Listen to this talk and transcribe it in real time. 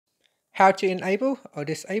How to enable or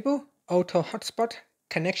disable Auto Hotspot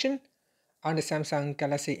Connection on the Samsung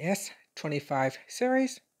Galaxy S25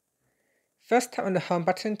 series. First, tap on the home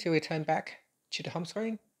button to return back to the home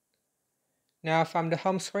screen. Now from the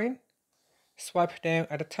home screen, swipe down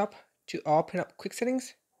at the top to open up quick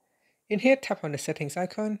settings. In here, tap on the settings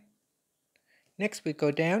icon. Next, we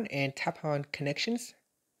go down and tap on connections.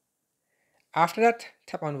 After that,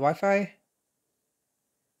 tap on Wi-Fi.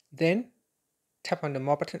 Then, tap on the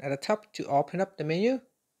more button at the top to open up the menu.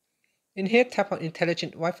 In here, tap on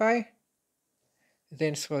intelligent Wi-Fi.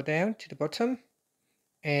 Then scroll down to the bottom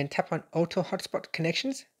and tap on Auto Hotspot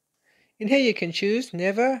Connections. In here, you can choose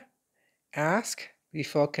never, ask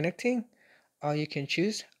before connecting, or you can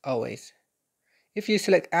choose always. If you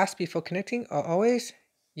select ask before connecting or always,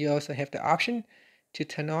 you also have the option to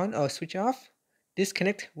turn on or switch off,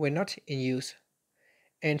 disconnect when not in use.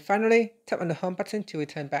 And finally, tap on the home button to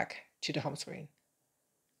return back to the home screen.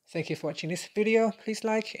 Thank you for watching this video. Please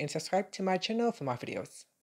like and subscribe to my channel for more videos.